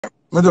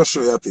me just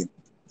show you a thing.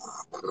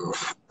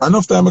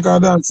 Enough time I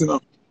can dance, you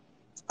know.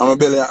 And my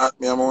belly at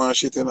me, I'm want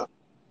shit, you know.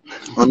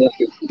 And I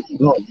say,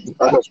 no,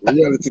 I just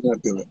reality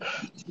not tell you.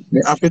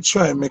 Me have to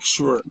try and make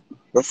sure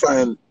we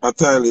find a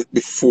toilet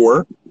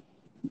before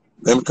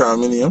them call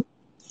me name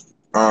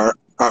or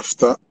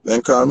after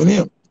them call me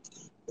name.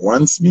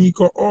 Once me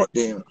go out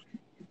there,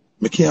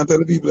 me can't tell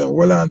the people them,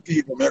 well on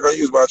people, me I gotta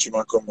use bathroom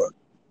and come back.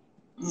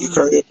 You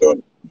carry it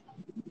done.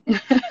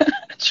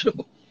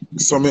 True.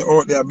 So me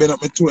out there, bend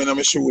up my toe in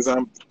my shoes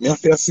and me have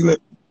to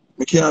select.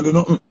 Me can't do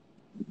nothing.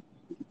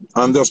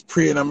 And just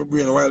praying on my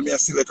brain while me I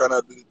select and I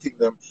do the thing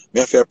them.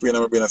 Me have to pray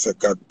on my brain and say,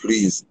 God,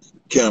 please,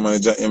 can't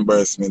manage that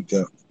embarrassment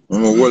there.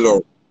 I'm going to hold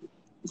out.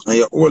 And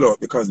you hold out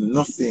because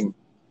nothing,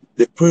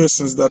 the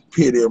persons that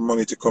pay their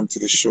money to come to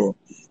the show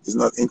is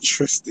not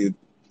interested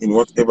in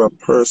whatever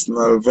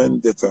personal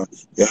vendetta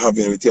you're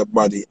having with your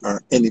body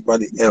or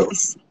anybody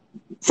else,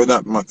 for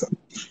that matter.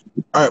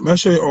 All right, let me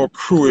show you how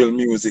cruel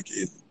music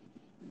is.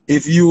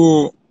 If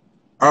you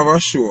have a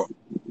show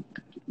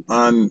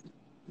and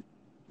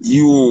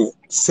you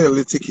sell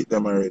the ticket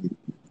them already,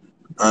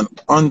 and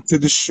onto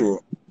the show,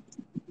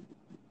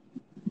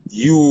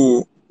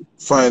 you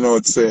find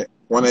out, say,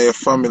 one of your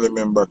family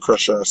member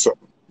crash or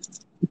something.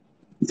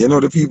 You know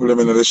the people that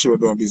in the show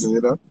don't business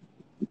with that?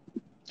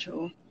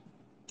 True.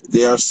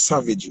 They are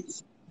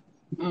savages.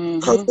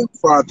 Because them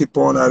 40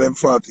 pound or them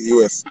 40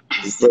 US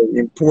is very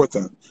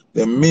important.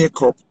 Them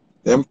makeup,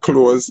 them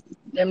clothes,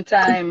 Them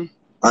time.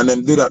 and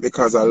them do that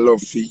because I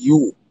love for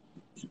you.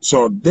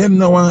 So them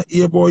now want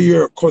hear about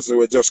your cousin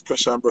will just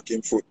crash and break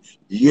him foot.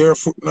 Your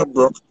foot not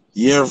broke,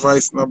 your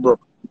voice not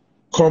broke.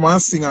 Come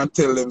and sing and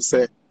tell them,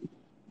 say,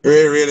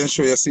 really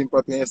show your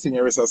sympathy and you sing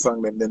your rest of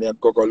song them, then you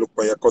go look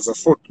by your cousin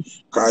foot.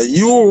 Because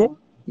you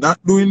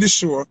not doing the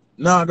show,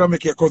 now gonna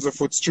make your cousin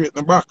foot straight in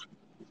the back.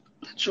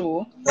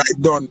 True.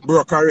 Right done,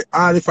 broke.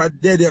 All if I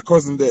dead, your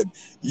cousin dead.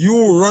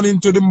 You run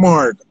into the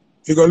morgue.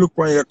 If you go look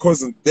by your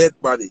cousin dead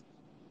body,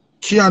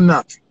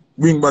 cannot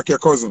bring back your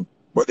cousin.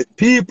 But the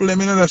people, let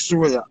me know that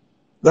show you.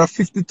 That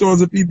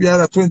 50,000 people,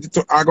 that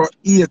 22, I got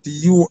 80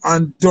 you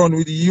and done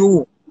with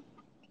you.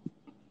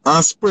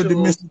 And spread the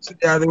message to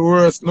the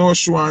worst, no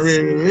show and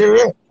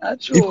really.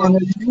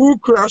 If you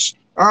crash,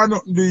 I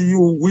don't do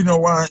you, we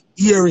don't want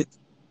to hear it.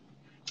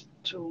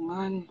 True,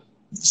 man.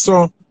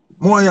 So,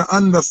 more you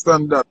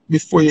understand that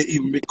before you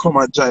even become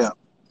a giant.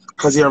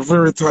 Because you're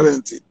very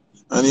talented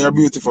and you're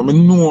beautiful. I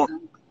know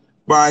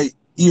by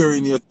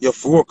hearing your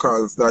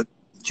vocals that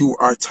you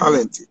are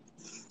talented.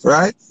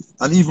 Right?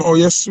 And even how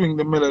you swing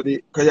the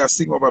melody, because you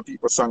sing over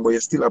people's song, but you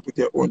still have put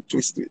your own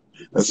twist to it.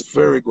 That's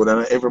very good,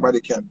 and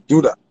everybody can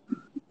do that.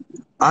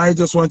 I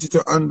just want you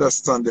to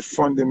understand the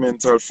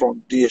fundamental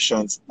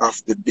foundations of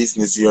the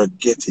business you're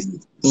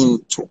getting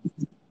into.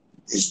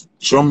 It's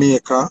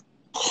Jamaica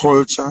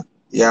culture,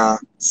 yeah,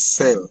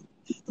 sell.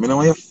 I mean,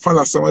 when you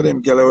follow some of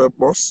them girls with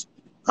boss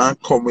and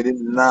come with the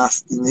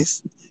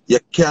nastiness, you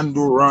can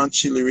do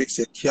raunchy lyrics,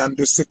 you can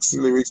do sexy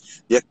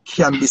lyrics, you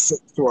can be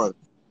sexual.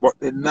 But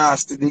the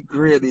nasty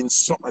degrading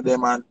some of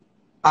them and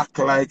act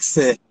like,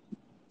 say,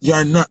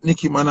 you're not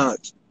Nicki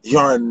Minaj,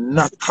 you're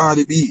not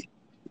Cardi B.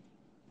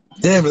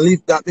 Them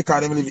live that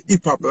because they live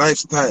hip-hop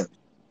lifestyle.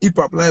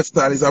 Hip-hop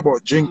lifestyle is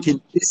about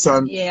drinking piss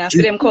and... Yeah,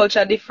 for them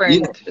culture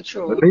different, yeah.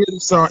 true. Lady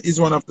Star is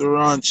one of the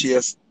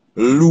raunchiest,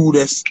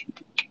 lewdest,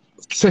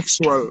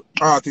 sexual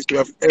artists we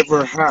have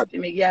ever had.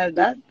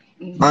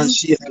 And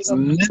she has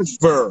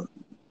never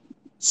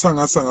sung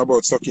a song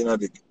about sucking a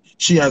dick.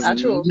 She has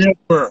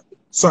never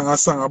sung a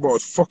song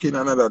about fucking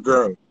another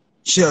girl.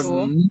 She has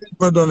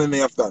never done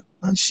any of that.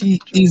 And she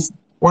is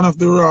one of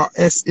the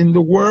rawest in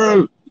the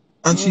world.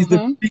 And she's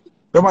the big,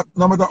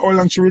 no matter how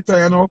long she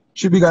retire now,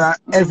 she bigger than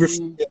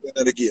everything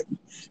in the game.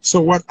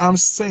 So what I'm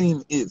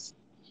saying is,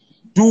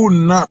 do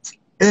not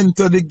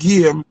enter the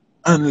game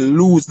and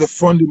lose the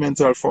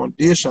fundamental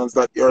foundations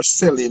that you're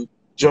selling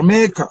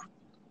Jamaica.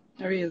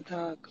 Real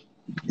talk.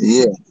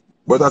 Yeah.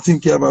 But I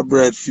think you have a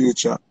bright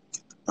future.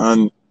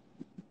 And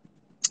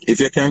if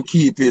you can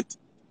keep it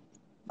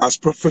as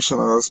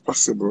professional as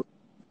possible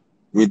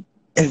with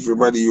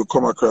everybody you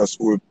come across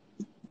who would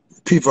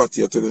pivot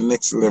you to the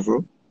next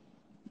level,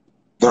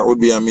 that would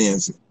be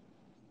amazing.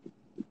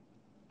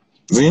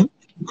 See?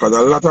 Because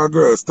a lot of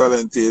girls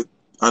talented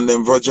and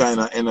them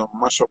vagina end up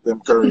mash up them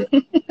career.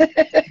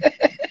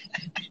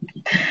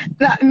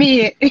 Not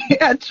me.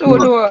 True,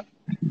 no.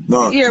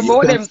 No, you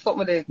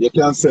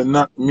can say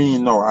not me,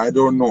 no, I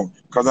don't know.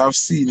 Because I've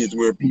seen it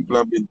where people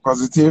have been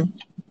positive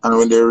and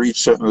when they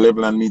reach certain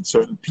level and meet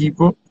certain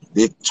people,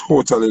 they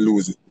totally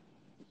lose it.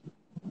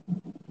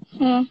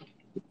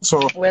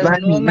 So, well,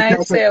 like me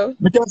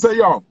can say,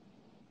 yo,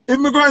 if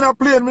me go in a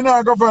plane, me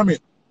not go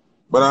vomit.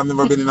 But I've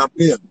never been in a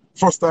plane.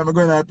 First time I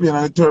go in a plane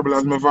and the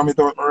turbulence, me vomit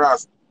out my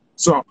ass.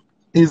 So,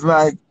 it's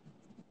like,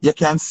 you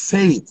can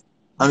say it.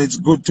 And it's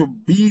good to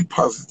be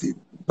positive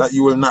that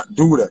you will not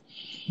do that.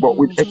 But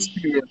with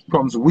experience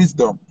comes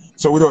wisdom.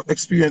 So without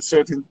experience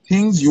certain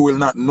things, you will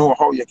not know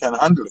how you can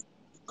handle it.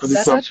 Because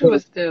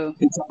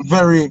it's a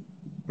very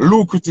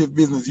lucrative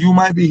business. You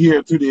might be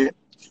here today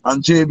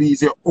and JB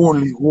is your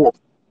only hope.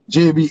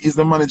 JB is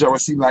the manager who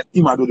seem like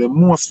him I do the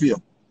most for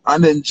you.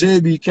 And then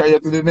JB carry you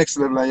to the next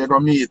level and you're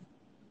gonna meet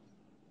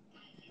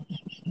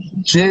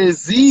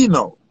Jay-Z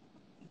now.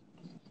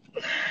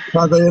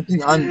 That's you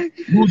think, and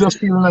you just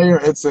feeling like your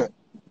head say,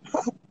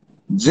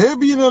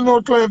 JB don't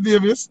know Clive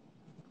Davis.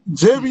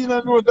 JB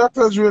don't know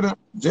Dr. Dre.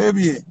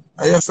 JB,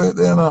 I said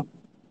there now,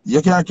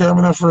 you can't carry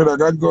me no further,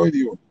 God go with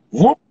you.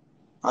 Whoop!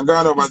 I'm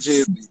going over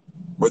Jay-Z.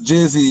 But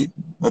Jay-Z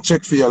no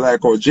check for you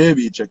like how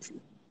JB check for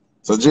you.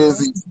 So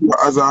Jay-Z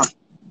as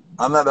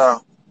another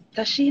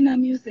Tashina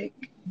music.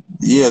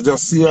 yeah,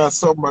 just see as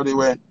somebody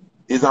where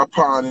is a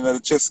pawn in the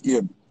chess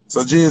game.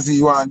 So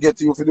Jay-Z want to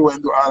get you for do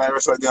and do all the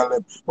rest of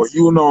the but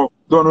you know,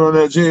 don't run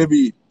the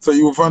JB. So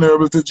you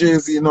vulnerable to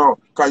Jay-Z now.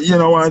 Because you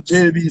know want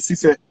JB see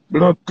say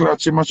blood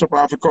clot she mash up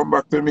and have to come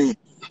back to me.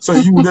 So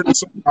you then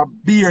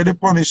bear the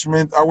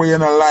punishment away you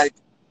know like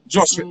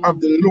just have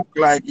the look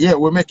like yeah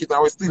we make it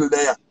and we're still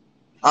there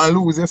and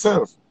lose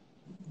yourself.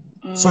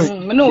 So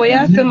no way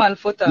you still man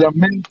Foota.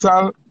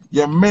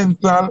 Your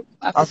mental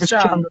have to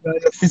stronger than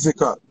your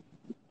physical.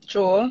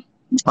 True.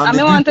 And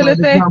I want to tell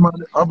you say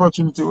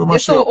opportunity we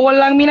must so how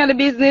long me in the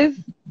business?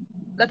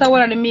 That's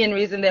one of the main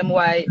reasons them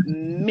why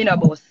me no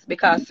boss.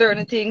 Because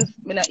certain things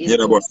me not into.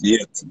 Yeah, boss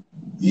yet.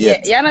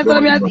 Yeah, you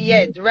understand me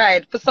yet,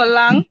 right. For so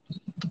long.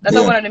 That's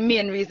one of the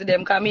main reasons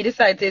them because me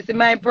decide to say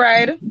my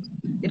pride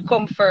it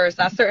come first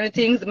and certain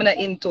things I'm not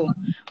into.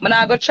 I'm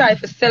not gonna try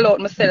to sell out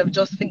myself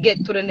just to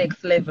get to the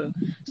next level.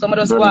 So I'm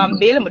just go and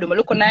build, I do my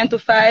local 9 to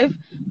 5,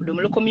 I do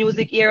my local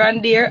music here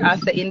and there,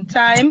 and say in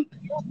time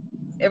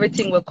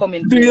everything will come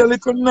in place. Do your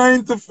little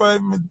 9 to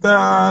 5, my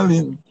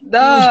darling.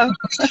 Duh.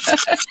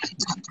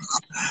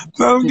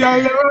 Some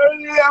girl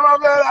really am a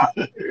bella.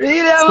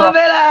 Really am a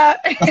bella.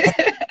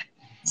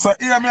 So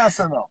hear me I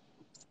say now.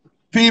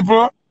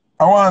 People,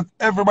 I want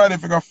everybody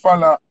to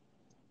follow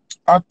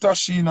at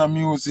Tashina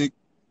Music.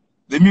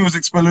 The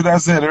music spell with a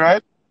Z,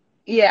 right?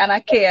 Yeah, and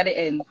a K at the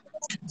end.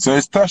 So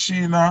it's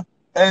Tashina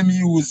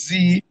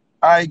M-U-Z-I-K,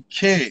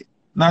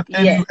 not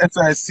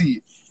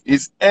M-U-S-I-C.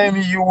 It's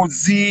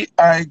M-U-Z-I-K.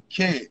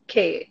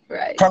 K,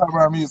 right.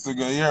 Calabar music,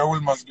 yeah,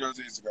 old man's girls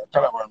music,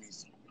 Calabar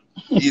music.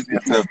 Easy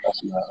yourself,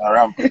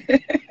 Tashina.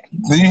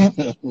 See?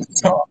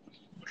 So,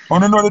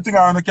 another thing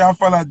I can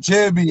follow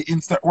JB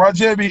Instagram. What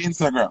JB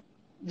Instagram?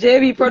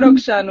 JB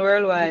Production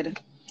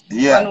Worldwide.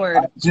 Yeah, one word.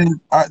 At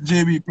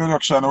JB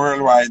Production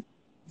Worldwide.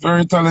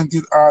 Very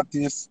talented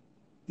artist.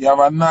 You have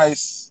a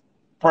nice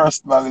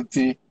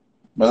personality.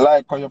 I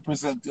like how you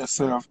present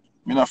yourself.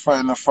 I don't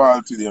find no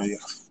fault with you.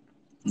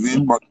 Yeah.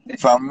 But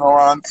from now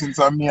on, since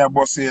I'm here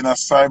bossy in a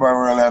cyber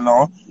world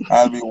now,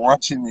 I'll be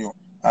watching you.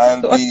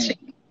 I'll be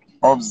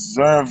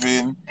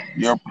observing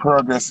your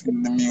progress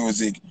in the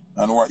music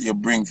and what you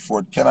bring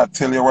forth. Can I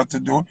tell you what to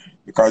do?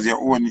 Because you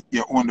own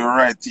the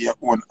right to your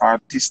own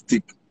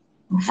artistic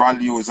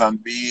values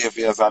and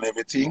behaviors and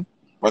everything.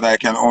 But I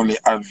can only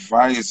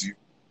advise you.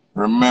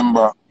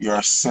 Remember,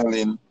 you're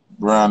selling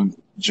brand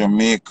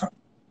Jamaican.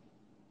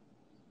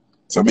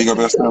 So big up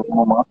yourself,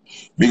 Mama.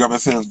 Big up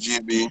yourself,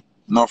 JB.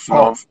 Enough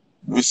love,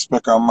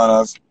 respect and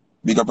manners.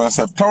 Big up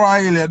yourself. Tower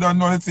Hill, you don't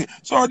know anything.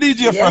 So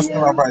DJ first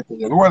never buy to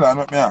you. Well, I'm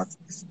not me ask.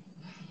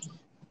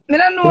 I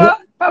don't know.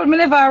 Probably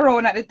never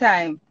around at the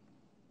time.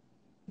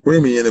 What do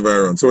you mean you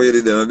never around? So what you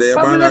did then? They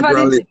Probably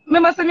never did.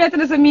 Remember, so me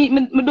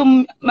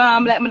do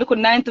like me do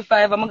 9 to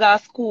 5. I'm go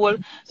to school.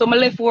 So I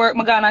left work.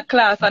 I go in a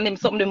class and them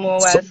something more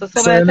while. So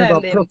you never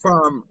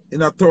perform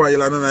in a Tower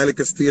Hill and like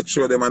a stage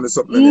show them and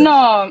something. No,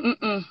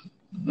 I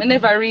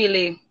never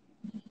really.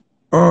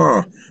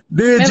 Oh,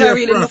 DJ never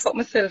really Frost. Look up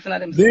myself in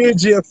them.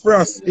 DJ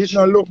Frost, it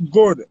not look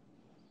good.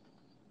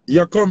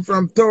 You come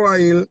from Tower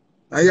Hill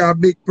and you're a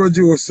big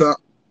producer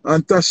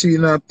and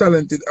Tashina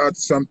talented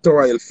artist from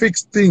Tower Hill.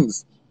 Fix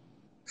things.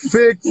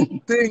 Fix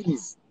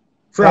things.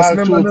 Frost,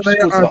 remember none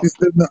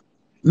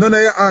of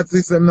your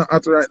artists them not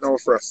at right now,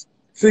 Frost.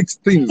 Fix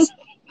things.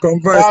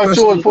 Converse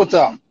Control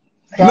Foota.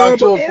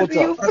 Control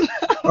Foota.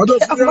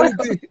 That's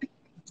reality.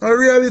 A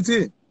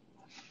reality.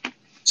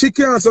 She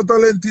can't so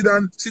talented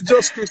and she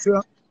just Chris,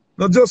 yeah?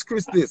 Not just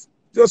Chris this.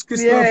 Just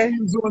Chris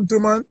zone too,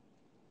 man.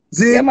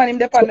 See? Yeah, man, him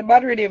depend on the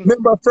bad rhythm.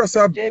 Remember Frost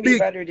a big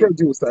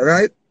producer,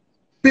 right?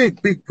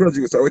 Big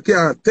producer. We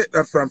can't take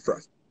that from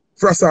Frost.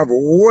 Frost have a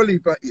whole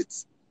heap of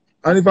hits.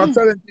 And if a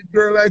talented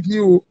girl like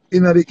you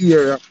in the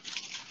area,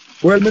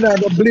 well, me not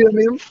gonna blame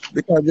him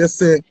because you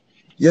say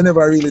you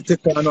never really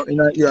take on nothing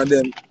in here and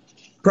then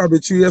probably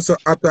 2 years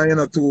after you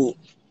know to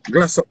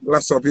glass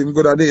up him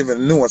good at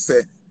even know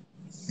say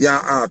you're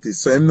an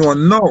artist. So him know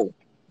now.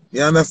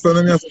 You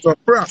understand me? So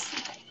Frost.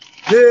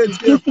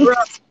 DJ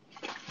Frost.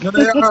 None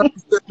of your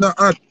artists that not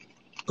art.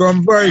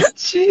 Converse.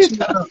 Jesus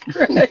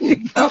Christ.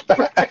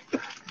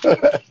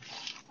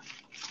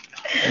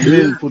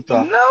 Foota.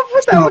 No,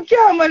 Foota, we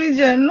can't manage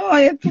it. No,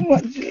 you're too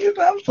much.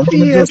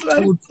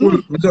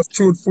 I'm just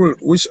truthful.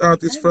 Which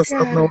artist Frost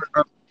up now?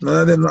 None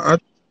of them not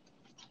art.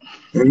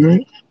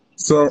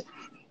 So,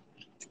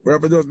 we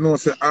have to just know,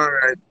 say,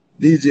 alright,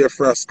 DJ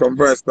Frost,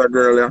 Converse that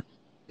girl, yeah.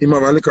 Him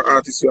have a little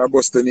artist who are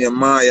busted named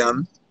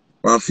Mayan,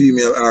 one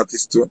female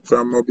artist too,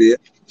 from Mobile.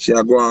 She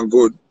are going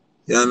good.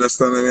 You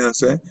understand what I'm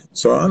saying?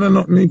 So I don't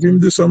know if him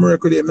do some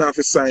work with him now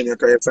for sign you,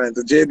 because you signed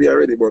to JB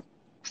already, but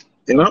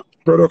you know,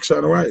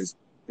 production wise.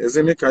 You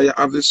see me, because you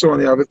have the show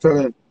and you have the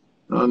talent.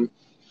 And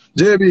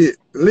JB,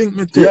 link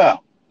me too. Yeah.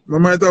 I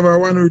might have a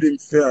one reading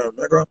fair.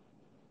 I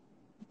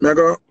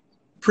go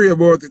pray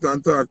about it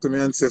and talk to my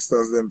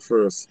ancestors them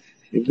first.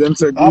 If them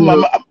say good,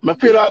 I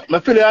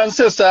feel the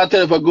ancestor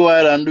tell if I go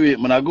ahead and do it,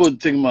 man. A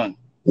good thing, man.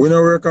 we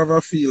no work have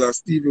a feel as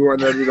Stevie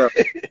Wonder do that.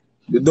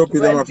 The dopey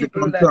them have to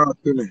come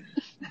talk to me.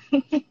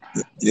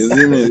 You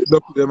see me? The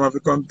dopey them have to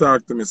come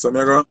talk to me. So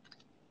I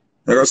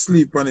go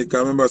sleep on it. Because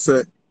I remember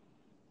say,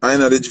 I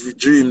know the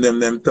dream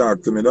them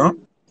talk to me, though.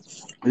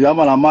 Yeah,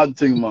 man, a mad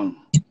thing, man.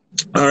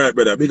 Alright,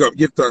 brother. Big up.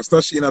 Give thanks.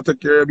 Tashina, take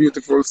care of your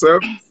beautiful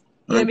self.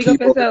 And big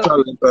keep up up the yourself.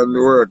 talent and the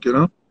work, you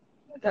know?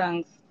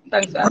 Thanks.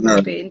 Thanks for having me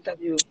for the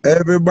interview.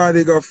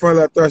 Everybody go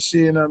follow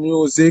Tashina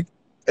Music.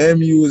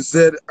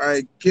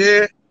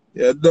 MUZIK.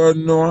 You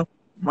don't know.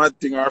 My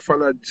thing, I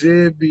follow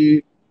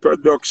JB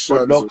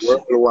Productions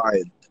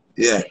worldwide.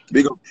 Yeah,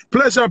 big up.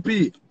 Pleasure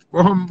P.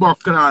 Alright, I'm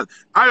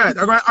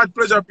going to add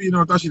Pleasure P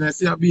now, Tashina.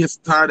 See, I'll be a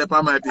star up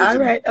on my page.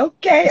 Alright,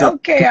 okay,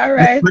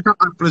 alright. We can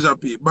add Pleasure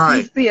P.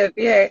 Bye. See it,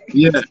 yeah.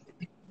 Yeah.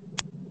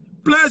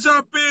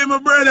 Pleasure P, my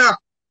brother.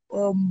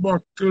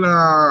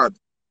 Bucklad.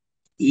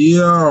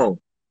 Yo.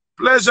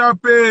 Pleasure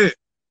P.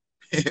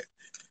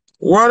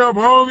 What up,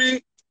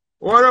 homie?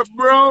 What up,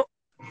 bro?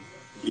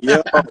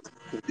 Yo.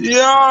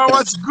 Yo,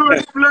 what's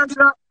good,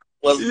 Pleasure?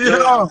 What's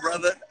good,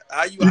 brother?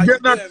 How you doing,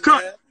 man?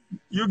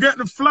 You getting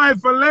the fly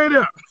for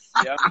later.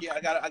 Yeah,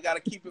 I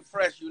gotta keep it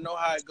fresh. You know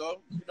how it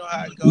go.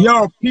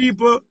 Yo,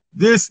 people,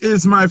 this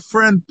is my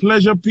friend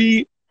Pleasure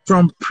P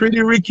from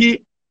Pretty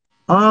Ricky.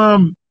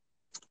 You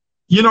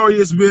know,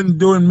 he's been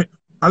doing.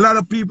 A lot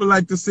of people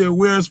like to say,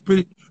 "Where's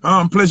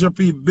Pleasure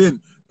P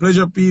been?"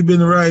 Pleasure P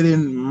been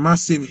writing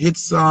massive hit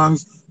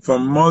songs for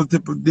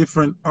multiple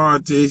different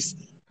artists.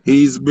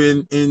 He's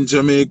been in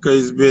Jamaica.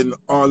 He's been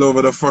all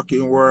over the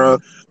fucking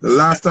world. The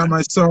last time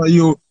I saw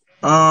you,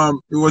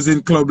 it was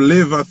in Club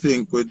Live, I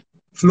think, with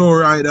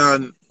Fluoride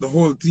and the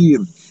whole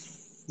team.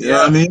 You know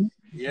what I mean?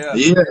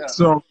 Yeah.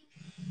 So,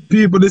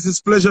 people, this is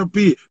Pleasure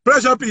P.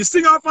 Pleasure P,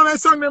 sing off on a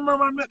song, man.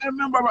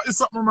 Remember it's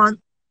something, man.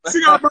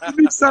 Sing off on the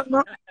big song,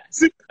 man.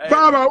 Sing, hey.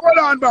 Baba, hold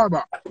on,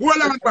 Baba.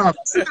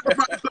 Sing off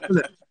on the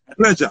song.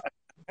 Pleasure.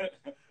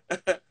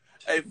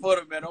 Hey,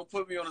 Foota, man, don't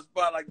put me on the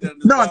spot like that.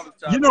 No,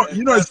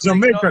 you know it's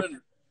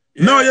Jamaican.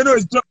 Yeah. No, you know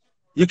it's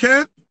you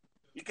can't?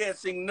 You can't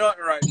sing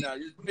nothing right now.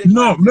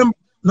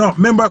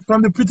 Remember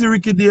from the Pretty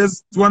Ricky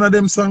days, one of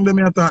them songs them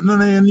I thought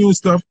none of your new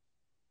stuff.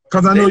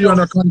 Because I know you're on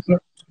a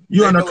contract.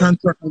 You're on a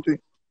contract, I think.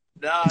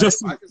 Nah,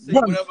 just I can sing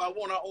whatever I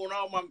want. I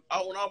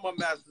own all my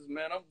masters,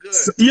 man. I'm good.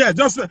 So, yeah,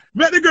 just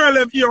let the girl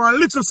live here and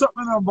little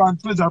something up on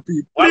Pleasure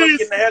P. While I'm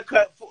getting a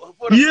haircut for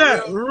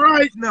the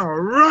right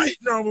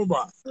now, my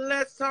boy.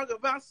 Let's talk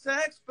about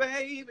sex,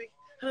 baby.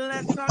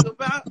 Let's talk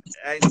about.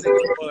 I ain't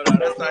singing for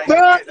that.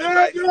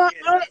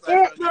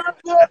 That's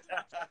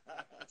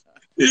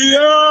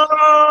Yo,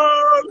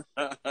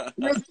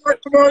 let's talk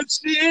about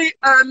she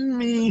and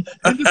me.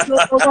 And this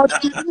talk about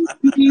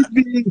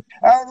TV.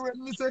 And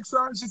when me sex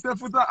on, she said,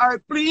 "Foota, I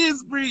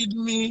please breed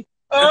me."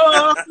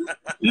 Oh,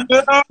 yeah.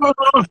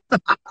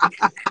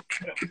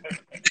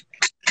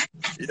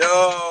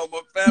 Yo,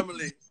 my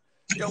family.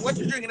 Yo, what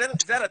you drinking?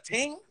 Is that a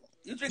ting?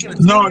 You drinking a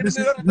ting?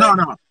 No,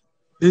 no.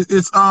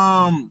 It's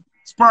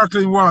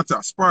sparkling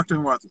water.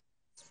 Sparkling water.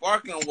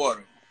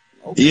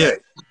 Okay. Yeah.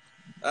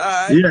 All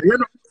right. Yeah,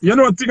 you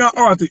know thing of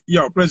art.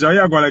 Yo, Pleasure,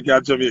 you're going to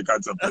get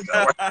Jamaican.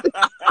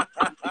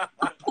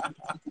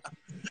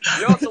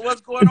 Yo, so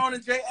what's going on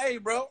in JA,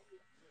 bro?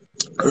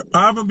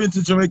 I haven't been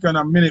to Jamaica in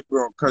a minute,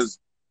 bro, because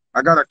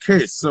I got a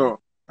case,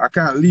 so I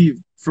can't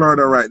leave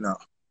Florida right now.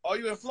 Oh,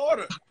 you in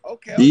Florida?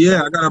 Okay.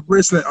 Yeah, I got a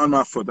bracelet on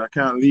my foot. I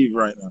can't leave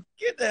right now.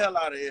 Get the hell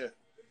out of here.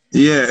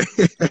 Yeah.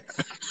 Get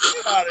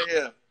out of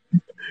here.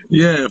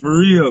 Yeah, for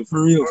real.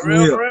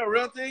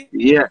 Real thing?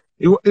 Yeah.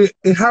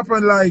 It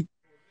happened like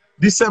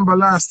December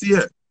last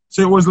year.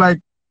 So it was like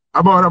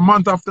about a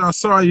month after I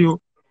saw you.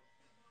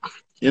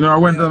 You know, I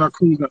went on a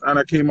cruise and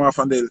I came off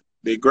and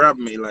they grabbed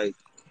me like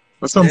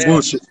for some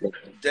bullshit.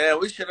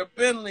 Damn, we should have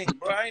been linked,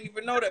 bro. I didn't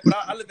even know that, but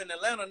I live in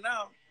Atlanta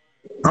now.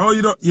 Oh,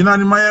 you're not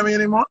in Miami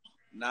anymore?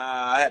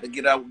 Nah, I had to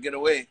get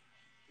away.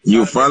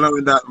 You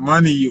following that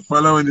money, you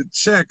following the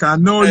check. I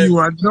know you.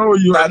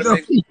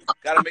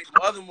 Gotta make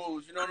some other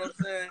moves, you know what I'm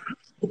saying?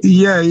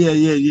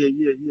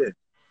 Yeah.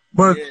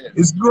 But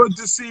it's good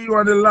to see you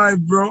on the live,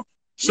 bro.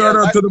 Shout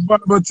out to the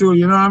barber too,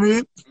 you know what I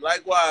mean?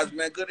 Likewise,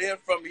 man. Good to hear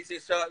from you. He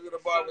said shout out to the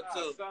barber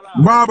too.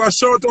 Barber,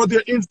 shout out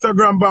your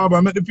Instagram,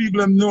 barber. Make the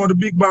people know the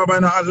big barber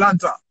in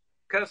Atlanta.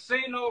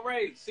 Casino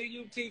Ray,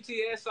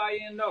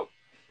 CUTTSINO.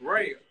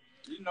 Ray,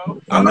 you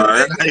know.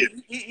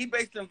 He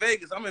based in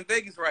Vegas. I'm in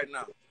Vegas right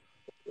now.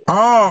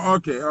 Oh,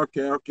 okay.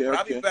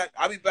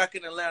 I'll be back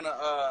in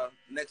Atlanta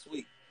next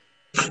week.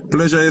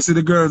 Pleasure. You see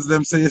the girls,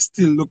 them say you're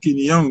still looking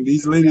young.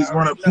 These ladies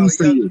want to piece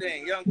of you.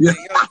 Young thing.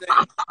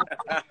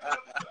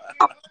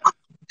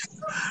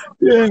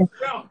 Yeah.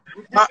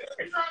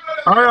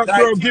 All right,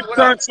 bro. Give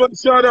thanks for the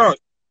shout out.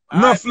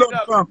 Enough big love,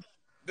 up. fam.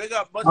 Big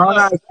up. Much All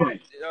love. right, fam.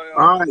 Yo.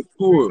 All right,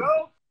 cool.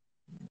 Go.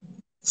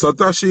 So,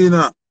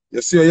 Tashina,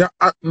 you see you're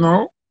at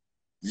now?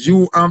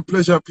 You and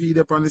Pleasure P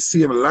up on the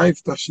same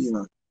life,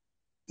 Tashina.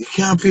 You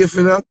can't pay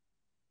for that.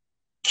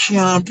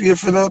 Can't pay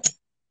for that.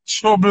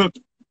 Trouble.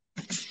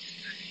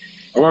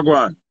 How I go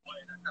on?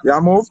 Yeah,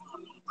 move?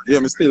 Yeah,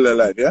 I'm still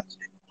alive, yeah?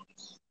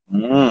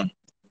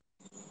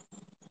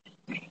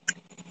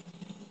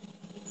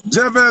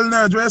 Javel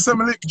now, do I say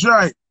my lip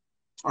dry?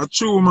 A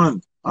true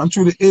man. And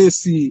through the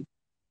AC,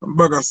 I'm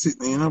bag of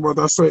sitting, you know, but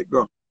I saw it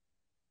go.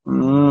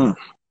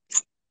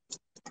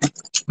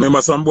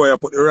 Remember some boy I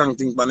put the wrong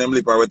thing on them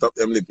lip, I wet up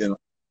them lip, you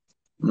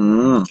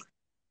know.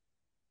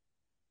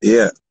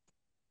 Yeah.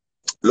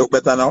 Look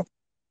better now.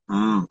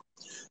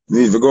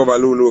 Need to go over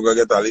Lulu, go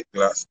get a lip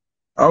glass.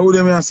 How would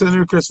they send a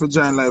request for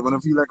join live and I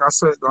feel like I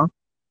saw it gone?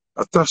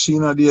 A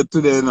Tashina there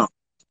today, you know.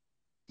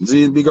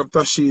 Jean, big up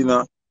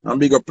Tashina and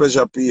big up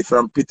Pleasure P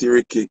from Pity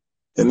Ricky.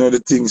 You know the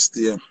things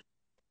there.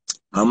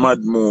 A mad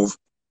move.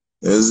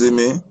 You see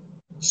me?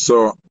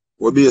 So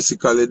we're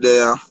basically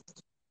there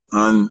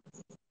and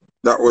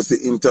that was the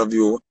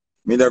interview.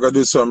 Me I gotta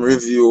do some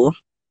review,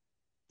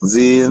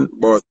 Zine,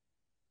 but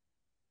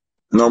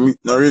no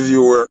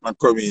review work not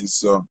coming,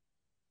 so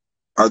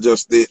I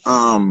just the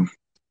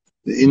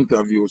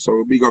interview.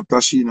 So big up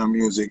Tashina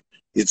Music.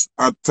 It's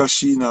at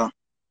Tashina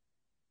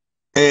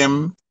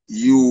Muzik.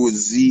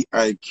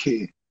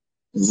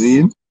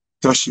 Zine?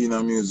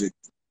 Tashina Music.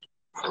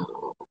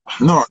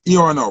 No,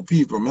 you are now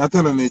people, me I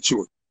telling the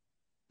truth.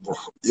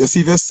 You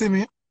see if you see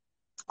me,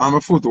 I'm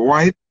a foot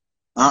white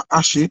and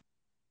ashy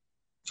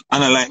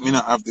and I like me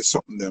not have the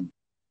something them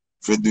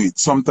to do it.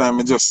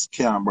 Sometimes I just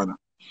can't bother.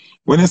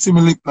 When you see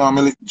me lip now,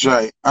 my lip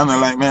dry, and I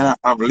like me not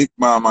have lip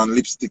balm and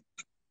lipstick.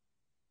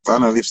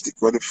 And a lipstick,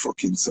 what the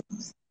fucking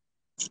something?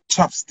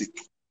 Chapstick.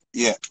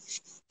 Yeah.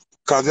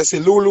 Cause you see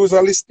Lulu's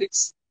a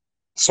lipsticks,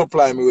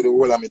 supply me with the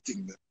whole of my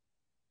thing there.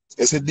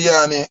 You see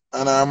DNA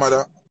and our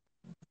mother,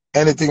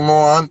 anything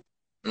more on,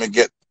 me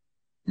get.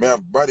 Me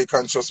have body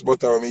conscious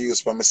butter me use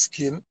for my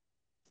skin,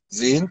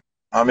 Zine,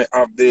 and me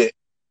have the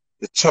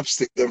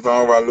chopstick them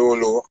from over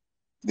Lulu,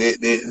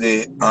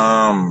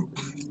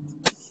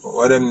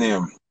 what them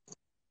name?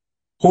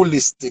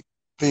 Holistic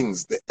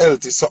things, the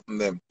healthy something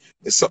them.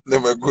 It's something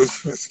them are good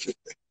for my skin.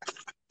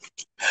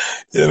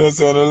 You know,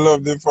 so I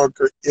love the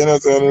fucker. You know,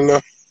 so I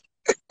love.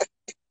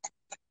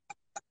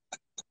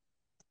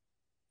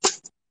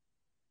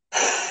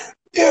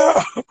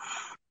 Yeah,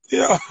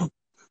 yeah.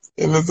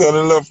 You know, so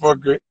I love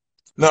fucker.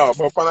 No,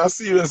 but on a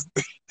serious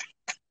thing,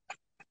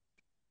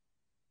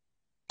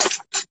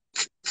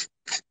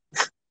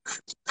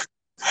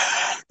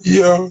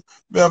 yo,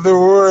 me have the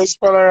worst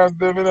followers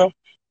them, you know.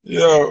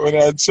 Yo, when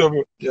I had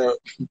trouble, yo.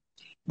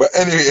 But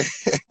anyway,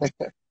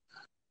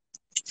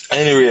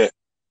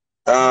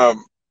 my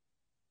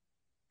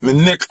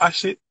neck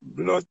ashy,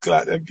 blood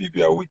clot, and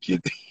people are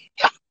wicked.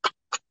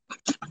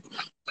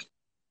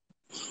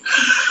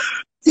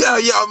 Yeah,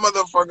 y'all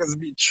motherfuckers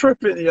be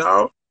tripping,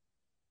 y'all.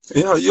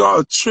 Yeah,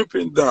 y'all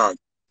tripping, dog.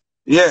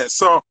 Yeah,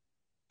 so,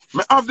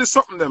 me have this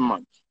something them,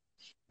 man.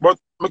 But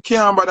me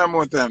can't bother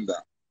more time,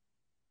 dog.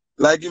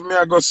 Like if me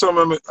I go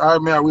somewhere, I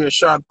wear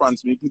short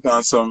pants, me put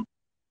on some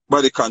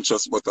body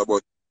conscious butter,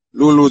 but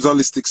Lulu's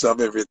holistics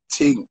have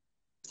everything.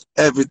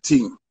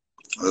 Everything.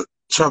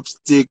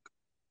 Chopstick,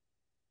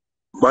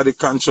 body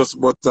conscious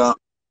butter,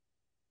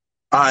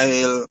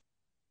 oil,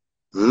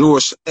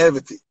 lotion,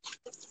 everything.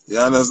 You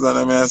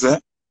understand what I say?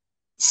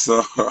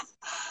 So,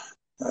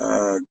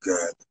 oh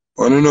God.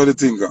 I want to know the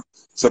thing.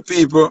 So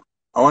people,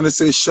 I want to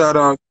say shout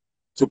out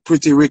to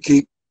Pretty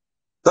Ricky.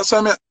 That's why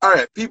I mean,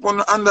 alright, people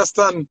don't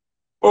understand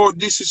how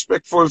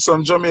disrespectful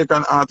some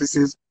Jamaican artists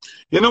is.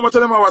 You know what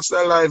them I watch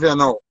that live here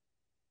now?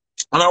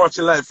 And I watch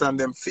the live from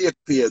them fake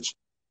page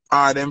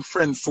or them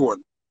friend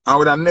phone. I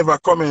would have never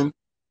come in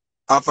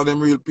after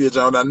them real page.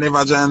 I would have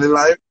never joined the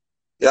live.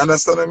 You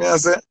understand what I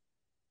say?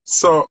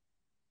 So,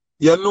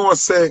 you know,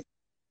 say,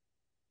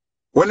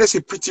 when they say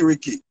Pretty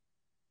Ricky,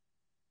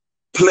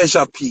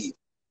 Pleasure P,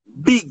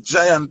 big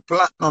giant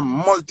platinum,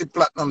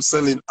 multi-platinum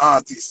selling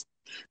artist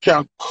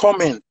can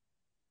come in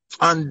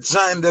and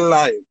join the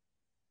live.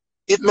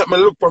 It make me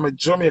look from a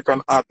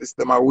Jamaican artist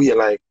them away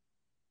like,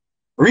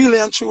 really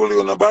and truly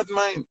on a bad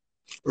mind.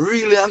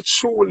 Really and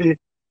truly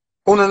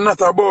on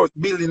not about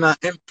building and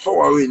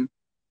empowering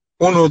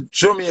on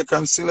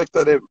Jamaican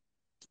selector them.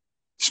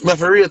 Me have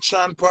to rate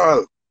Sean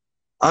Paul.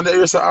 And the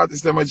rest of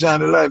artists them join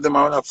the live, them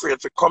are not afraid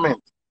to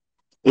comment.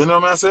 You know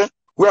what I say?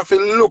 We have to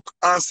look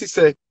and see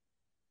say,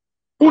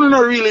 who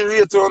not really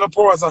rate where the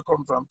powers are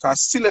come from.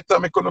 Because selector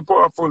make on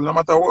powerful no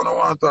matter what I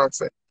want to talk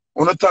say.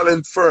 On the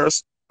talent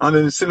first and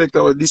then the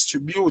selector will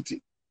distribute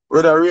it.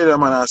 Whether radio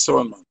man or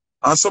sound man.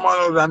 And someone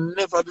would have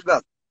never do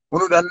that.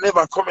 One would have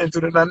never comment to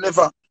it and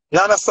never. You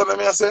understand what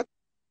I say?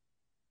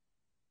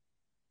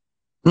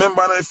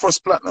 Remember the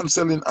first platinum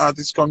selling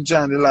artist come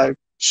join the live,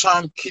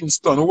 Sean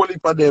Kingston, whole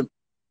heap of them.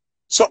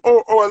 So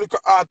how look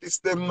at artists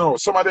them now?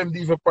 Some of them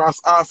even pass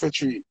half a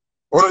tree.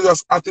 Or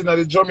just acting at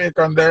the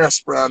Jamaican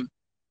diaspora and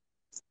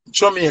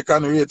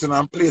Jamaican rating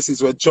and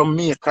places where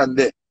Jamaican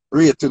they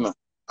rating.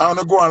 I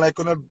wanna go on like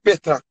on a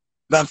better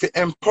than to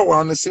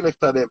empower and the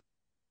selector them.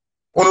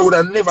 One would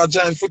have never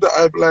joined Foota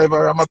Hype Live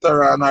or a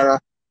Mataran or a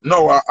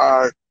Noah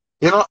or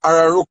you know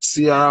or a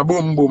Roxy or a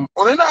Boom Boom.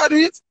 One not do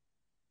it.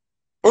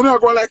 One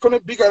go like on a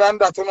bigger than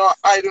that, on a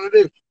hide on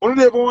the day. One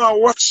day want to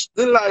watch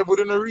the live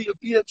within a real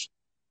page.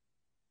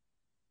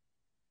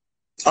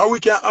 And we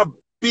can have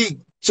big,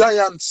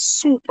 giant,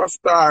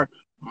 superstar,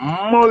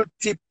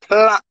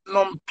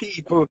 multi-platinum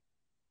people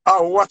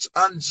watch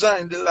and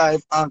join the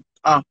live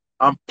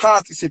and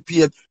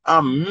participate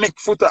and make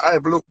Foota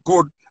Hype look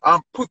good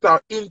and put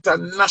our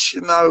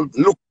international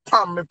look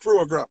on my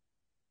program.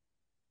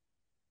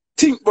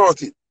 Think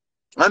about it.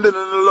 And then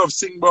I love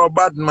sing about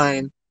bad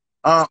mind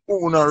and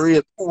who no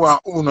rate, who and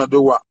who no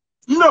do what.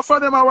 Enough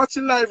of them are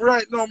watching live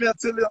right now, me I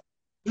tell you.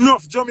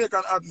 Enough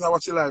Jamaican artists are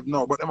watching live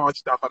now, but them are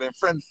watching it off of them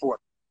friend phone.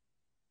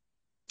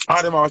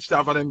 And them are watching it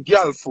off of them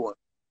girl phone.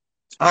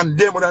 And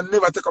them would have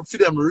never take up for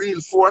them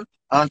real phone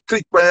and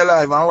click by your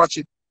live and watch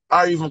it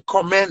or even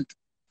comment.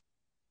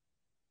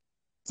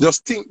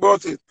 Just think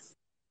about it.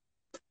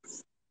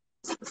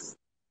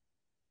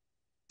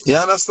 You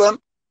understand?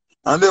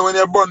 And then when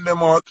you burn them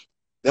out,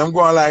 them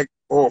going like,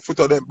 oh,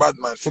 Foota them bad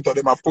man, Foota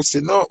them a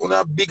pussy. No,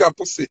 una bigger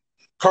pussy.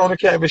 Because you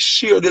can't even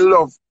share the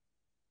love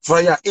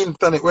via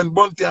internet. When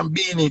Bunty and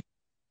Beanie,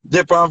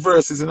 Japan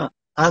verses, you know,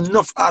 and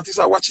enough artists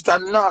are watch it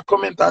and now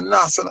comment and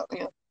now say that, you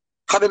know.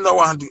 Because them not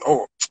want to do,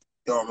 oh,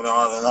 yo,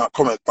 I don't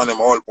comment on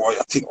them all, boy,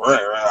 I think, right,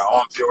 I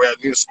want to wear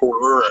new school,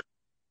 right.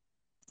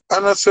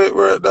 And I say it,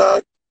 right,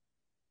 dog.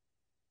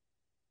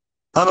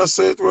 And I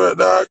say it, right,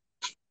 dog.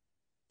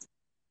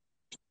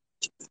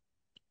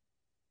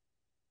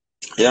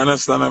 You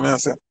understand what I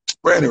say?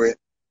 But anyway,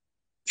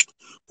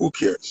 who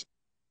cares?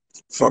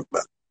 Fuck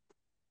that.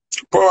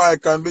 Power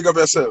Icon, big up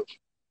yourself.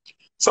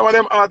 Some of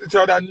them artists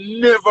that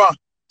never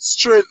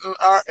strengthen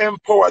or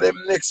empower them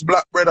next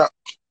black brother.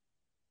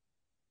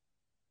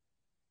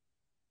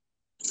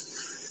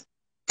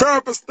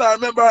 Purple Star,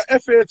 remember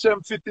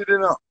FHM fitted, you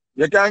know.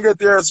 You can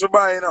get yours to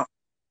buy, you know.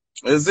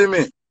 You see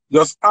me?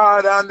 Just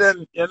hard and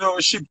then, you know,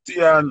 ship to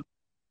you and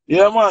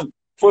yeah man,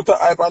 Foota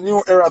Hype a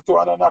new era to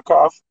and knock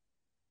off.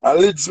 And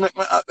lids make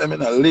me at them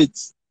in a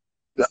lids.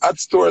 The ad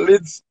store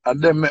lids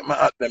and them make me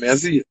at them, you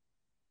see it.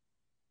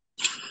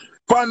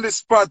 Pan the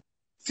Spot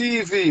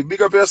TV,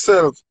 big up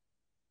yourself.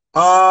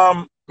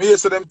 Me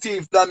used to them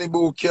thief Danny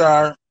Boo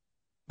car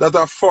that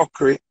a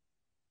fuckery.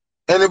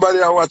 Anybody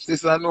that watch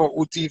this and know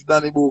who thief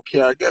Danny Boo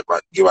car, give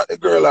out the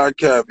girl her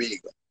car big.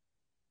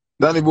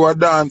 Danny Boo a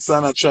dance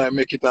and a try and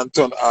make it and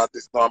turn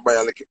artist now and buy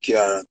a little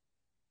car.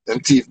 Them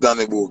thief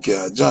Danny Boo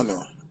car.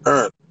 Jano,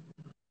 Earth.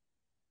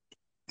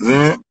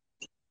 Mm.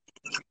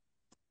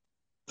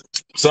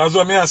 So that's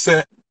what I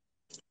say,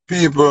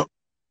 people,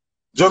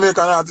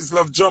 Jamaican artists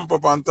love jump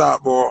up and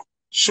talk about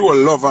show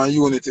love and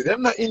unity. They're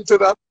not into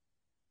that.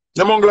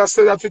 Them only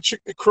say that to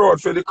trick the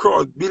crowd, for the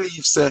crowd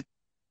believe say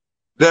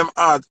them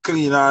art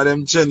clean or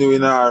them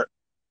genuine or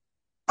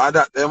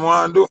that them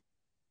want to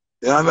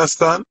do. You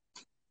understand?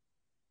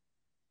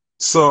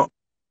 So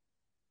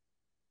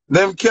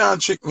them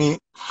can't trick me.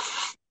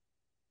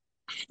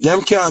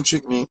 Them can't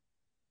trick me.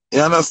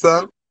 You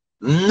understand?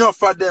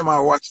 Enough of them I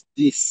watch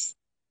this.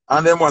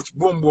 And them watch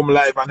Boom Boom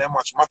live and them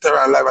watch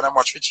Material live and them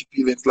watch Richie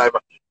Peelings live.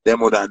 Them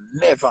would have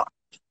never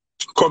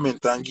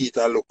comment and give it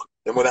a look.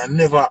 Them would have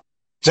never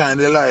join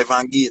the live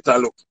and give it a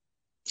look.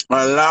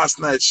 And last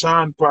night,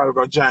 Sean Paul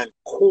got join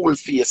Cool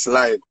Face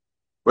live.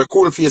 Where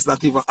Cool Face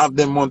not even have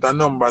them amount of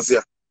numbers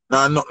here.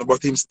 Nah, nothing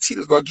but him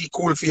still got give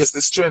Cool Face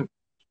the strength.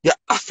 You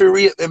have to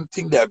rate them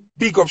thing there.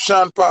 Big up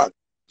Sean Paul.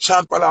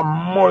 Sean Paul a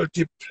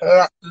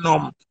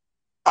multi-platinum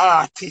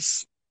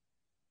artist.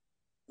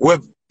 We're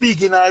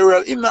big in our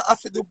world. Him not have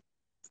to do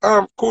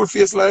Cool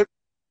Face live.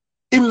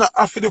 Him not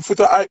have to do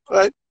Foota Hype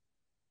live.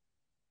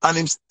 And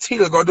him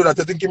still gonna do that.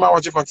 I think he might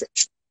watch it and say,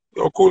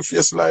 yo, Cool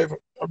Face live.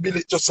 I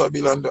believe just a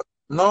bill on that.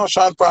 No,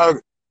 Sean Paul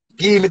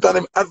give it and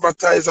him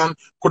advertise and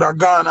could have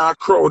gone a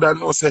crowd and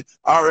no say,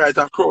 alright,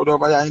 a crowd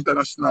over here,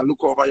 international,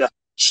 look over here.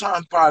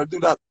 Sean Paul do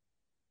that.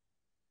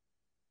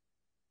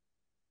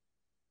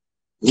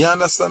 You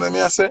understand what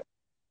I say?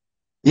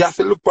 You have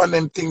to look on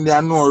them things they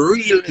are no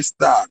realness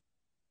dog.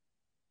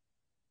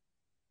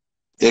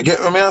 You get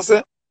what I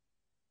say?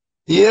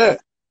 Yeah.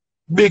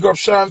 Big up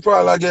Sean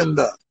Paul again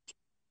that.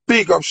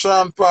 Big up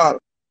Sean Paul.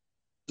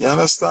 You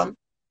understand?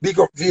 Big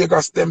up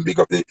Vegas them, big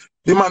up the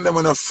man them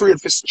when afraid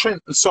to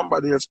strengthen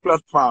somebody else's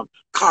platform.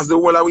 Cause the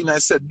whole of we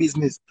said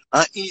business.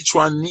 And each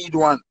one need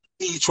one.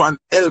 Each one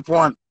help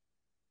one.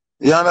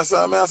 You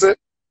understand what I say?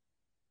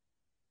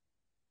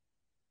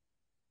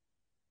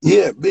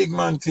 Yeah, big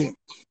man thing.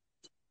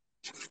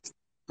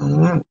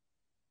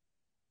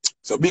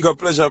 So big up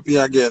pleasure for you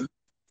again.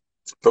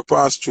 To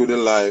pass through the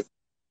live.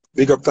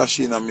 Big up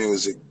Tashina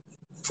Music.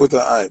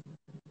 Foota Hype.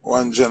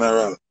 One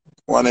General.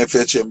 One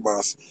FHM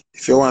boss.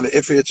 If you want the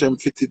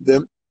FHM fitted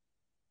them,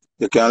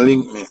 you can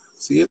link me.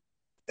 See it?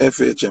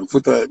 FHM,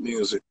 Foota Hype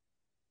Music.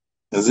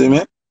 You see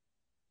me?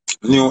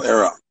 New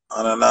era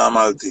and a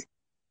normality.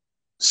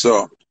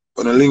 So,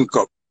 gonna link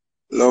up.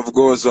 Love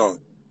goes out.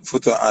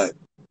 Foota hype.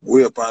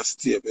 Way up and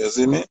step. You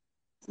see me?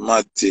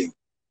 Mad thing.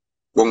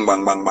 Bang,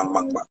 bang, bang, bang,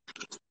 bang, bang.